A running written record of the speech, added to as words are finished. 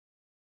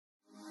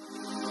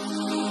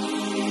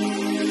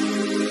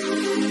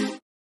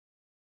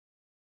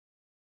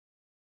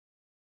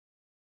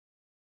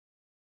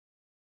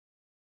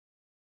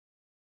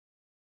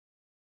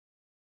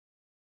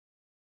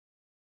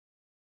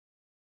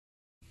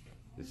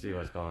You see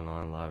what's going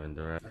on live and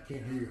direct. I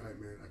can't hear you, hype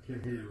man. I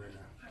can't hear you right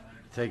now.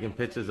 Taking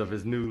pictures of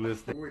his new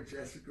listing. We're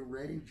Jessica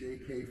Rain,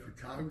 JK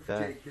Photography,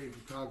 JK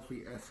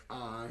Photography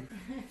SI.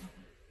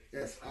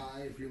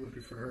 SI if you're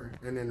looking for her.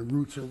 And then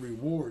Roots and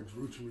Rewards.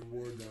 Roots and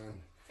Rewards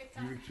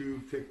on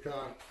YouTube,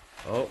 TikTok.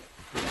 Oh,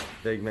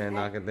 big man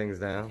knocking things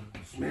down.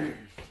 Smash.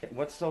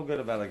 What's so good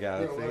about a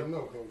Galaxy? Let him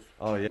know, Coach.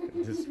 Oh yeah,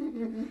 just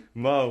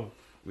Mo.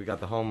 We got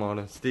the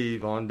homeowner,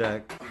 Steve, on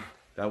deck.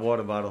 That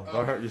water bottle,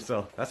 don't hurt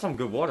yourself. That's some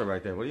good water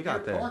right there. What do you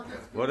got there?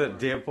 What a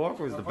Deer Park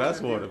was the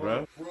best water,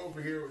 bro. We're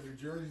over here with New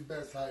Jersey's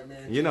best hype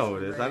man. You know who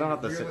it is. I don't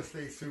have to say. Real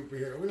estate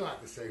superhero. We don't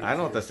have to say. I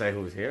don't have to say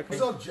who's here.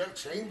 What's up, Jeff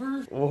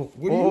Chambers? Oh,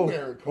 what are you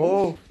wearing,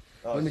 Coach?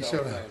 Let me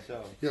show that.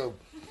 Show.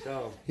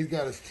 Yo, he's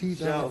got his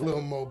teeth out. A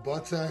little Mo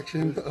Butts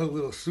action. A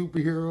little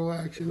superhero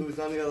action. Who's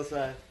on the other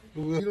side?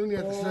 You don't even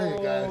have to say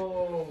it, guys.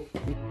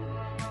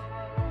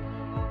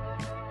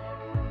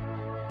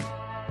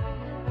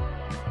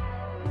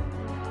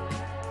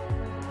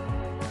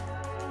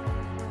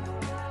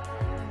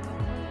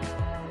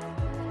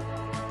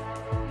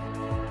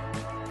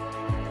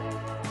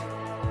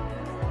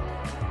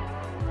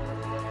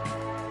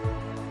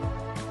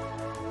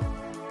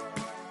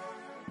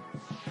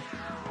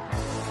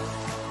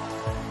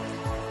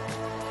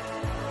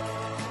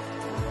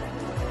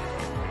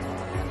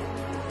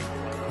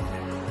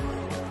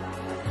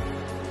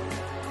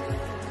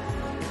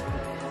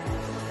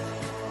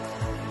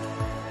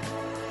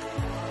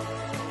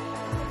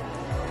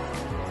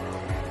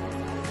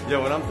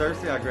 Yo, when I'm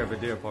thirsty, I grab a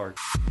Deer Park.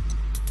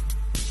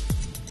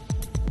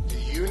 Do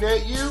you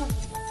net you?